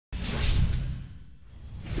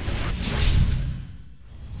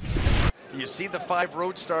You see the 5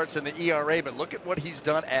 road starts in the ERA, but look at what he's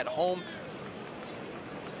done at home.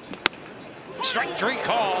 Strike 3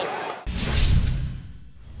 called.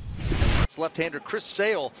 It's left-hander Chris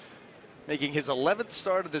Sale making his 11th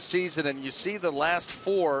start of the season, and you see the last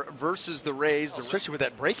 4 versus the Rays, especially with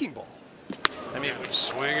that breaking ball. I mean,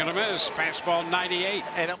 swing and a miss. Fastball 98.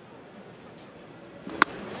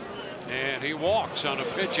 And he walks on a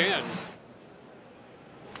pitch in.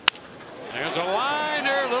 There's a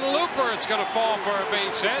liner, little looper. It's going to fall for a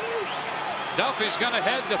base hit. Duffy's going to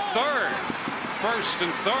head to third. First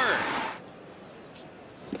and third.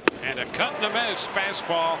 And a cut and a miss.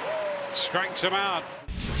 Fastball strikes him out.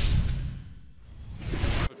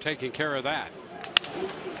 Taking care of that.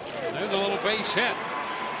 There's a little base hit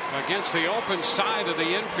against the open side of the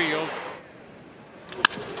infield.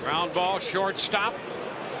 Ground ball, shortstop.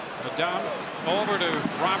 Down over to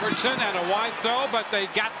Robertson and a wide throw, but they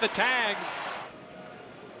got the tag.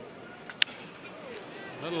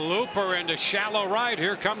 Little looper into shallow right.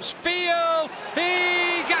 Here comes Field.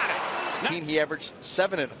 He got it. He averaged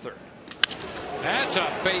 7 1/3. That's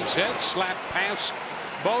a base hit. Slap past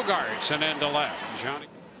Bogaerts and into left. Johnny.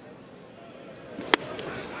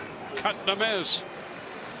 Cut and a miss.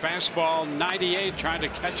 Fastball 98, trying to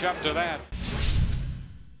catch up to that.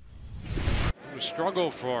 Struggle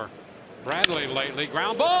for Bradley lately.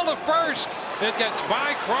 Ground ball to first. It gets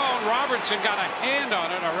by Cron. Robertson got a hand on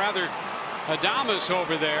it, or rather Adames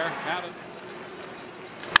over there. And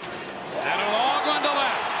a long one to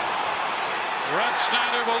left.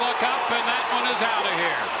 Refsnyder will look up, and that one is out of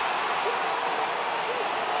here.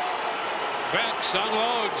 Betts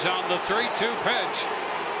unloads on the 3-2 pitch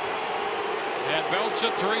and belts a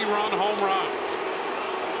 3-run home run.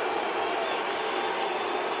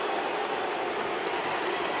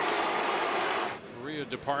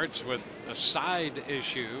 Departs with a side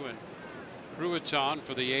issue, and Pruitt's on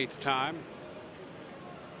for the 8th time.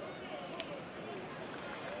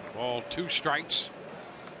 Ball 2 strikes.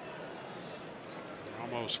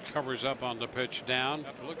 Ramos covers up on the pitch down.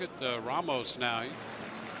 Look at Ramos now.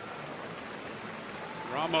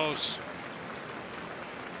 Ramos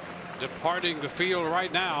departing the field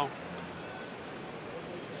right now.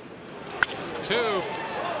 2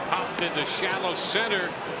 popped into shallow center.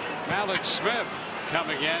 Mallex Smith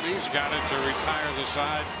coming in. He's got it to retire the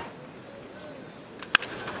side.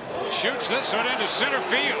 Shoots this one into center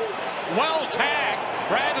field. Well tagged.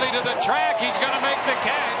 Bradley to the track. He's going to make the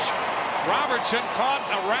catch. Robertson caught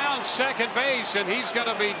around second base, and he's going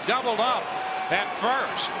to be doubled up at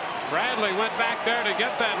first. Bradley went back there to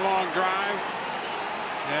get that long drive,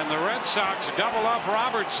 and the Red Sox double up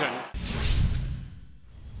Robertson.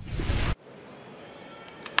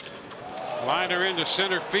 Liner into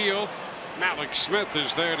center field. Mallex Smith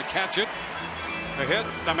is there to catch it. A hit,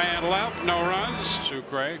 the man left, no runs.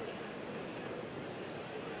 Sucre.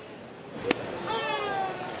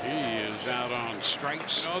 He is out on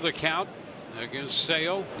strikes. Oh, the count against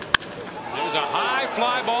Sale. There's a high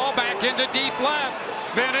fly ball back into deep left.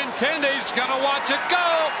 Benintendi's going to watch it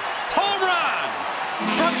go. Home run!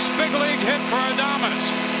 First big league hit for Adames.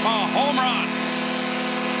 A home run.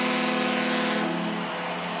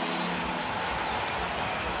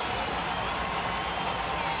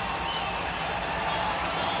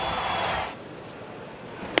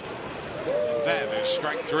 That is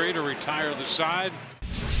strike 3 to retire the side.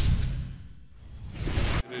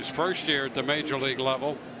 In his first year at the major league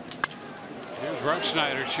level. Here's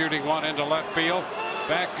Refsnyder shooting one into left field.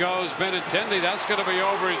 Back goes Benintendi. That's going to be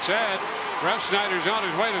over his head. Refsnyder's on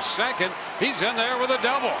his way to second. He's in there with a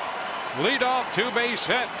double. Leadoff 2-base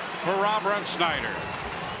hit for Rob Refsnyder.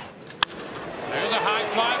 There's a high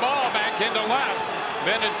fly ball back into left.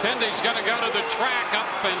 Benintendi's going to go to the track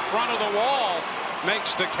up in front of the wall.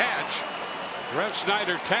 Makes the catch.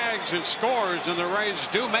 Refsnyder tags and scores, and the Rays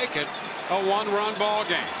do make it a 1-run ball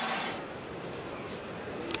game.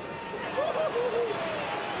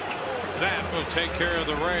 That will take care of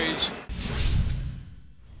the Rays.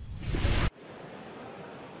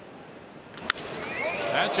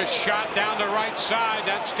 That's a shot down the right side.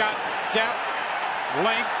 That's got depth,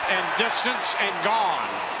 length, and distance, and gone.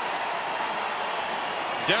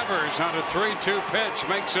 Devers on a 3-2 pitch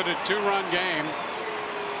makes it a 2-run game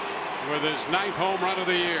with his 9th home run of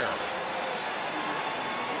the year.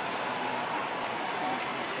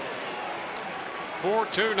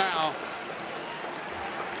 (4-2) now.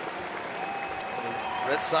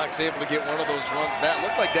 Red Sox able to get one of those runs back.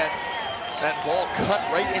 Looked like that ball cut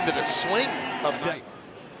right into the swing of Knight.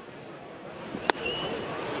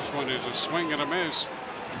 This one is a swing and a miss.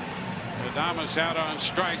 Adames out on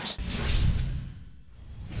strikes.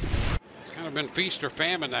 It's kind of been feast or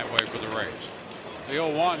famine that way for the Rays. The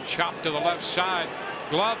 0-1 chopped to the left side.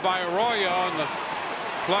 Glove by Arroyo, and the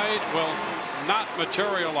play will not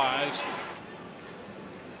materialize.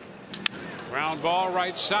 Ground ball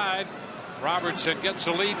right side. Robertson gets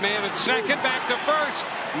the lead man at second, back to first.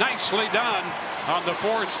 Nicely done on the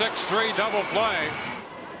 4-6-3 double play.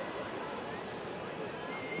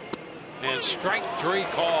 And strike 3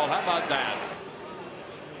 called. How about that?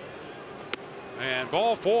 And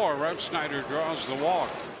ball 4. Refsnyder draws the walk.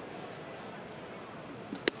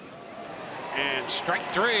 And strike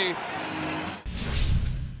 3.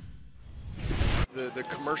 The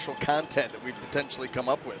commercial content that we've potentially come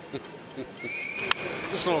up with.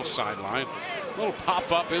 This little sideline, little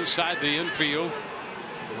pop up inside the infield.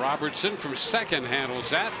 Robertson from second handles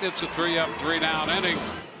that. It's a 3-up, 3-down inning.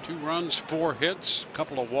 2 runs, 4 hits, a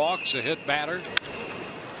couple of walks, a hit batter,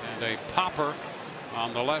 and a popper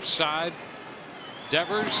on the left side.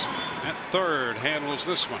 Devers at third handles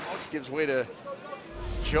this one. This gives way to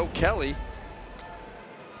Joe Kelly.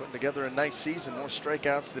 Putting together a nice season, more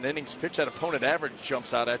strikeouts than innings pitched. That opponent average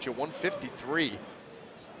jumps out at you, 153.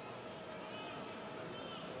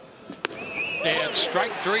 And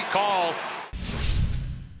strike 3 call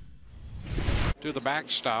to the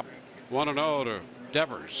backstop. 1-0 to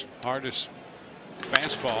Devers. Hardest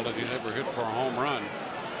fastball that he's ever hit for a home run.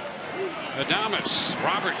 Adames,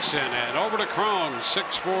 Robertson, and over to Cron.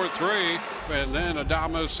 6-4-3, and then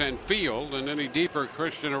Adames and Field, and any deeper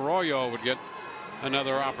Christian Arroyo would get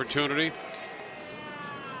another opportunity.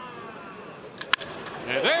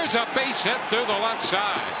 And there's a base hit through the left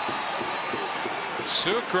side.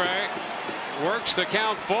 Sucre works the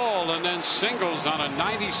count full and then singles on a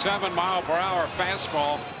 97-mile-per-hour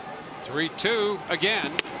fastball. 3-2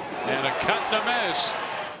 again, and a cut and a miss.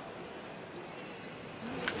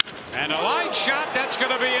 And a line shot that's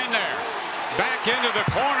going to be in there. Back into the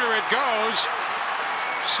corner it goes.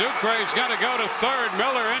 Sucre's going to go to third.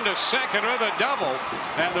 Miller into second with a double,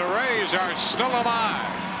 and the Rays are still alive.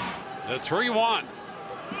 The 3-1,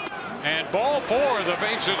 and ball 4. The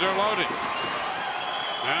bases are loaded.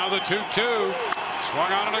 Now the 2-2.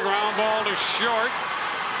 Swung on a ground ball to short.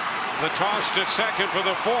 The toss to second for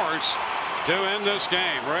the force to end this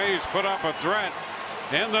game. Rays put up a threat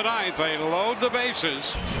in the ninth. They load the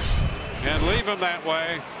bases and leave them that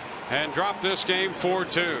way and drop this game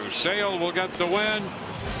 4-2. Sale will get the win.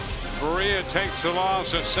 Faria takes the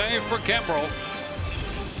loss. A save for Kimbrel.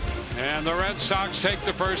 And the Red Sox take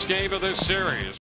the first game of this series.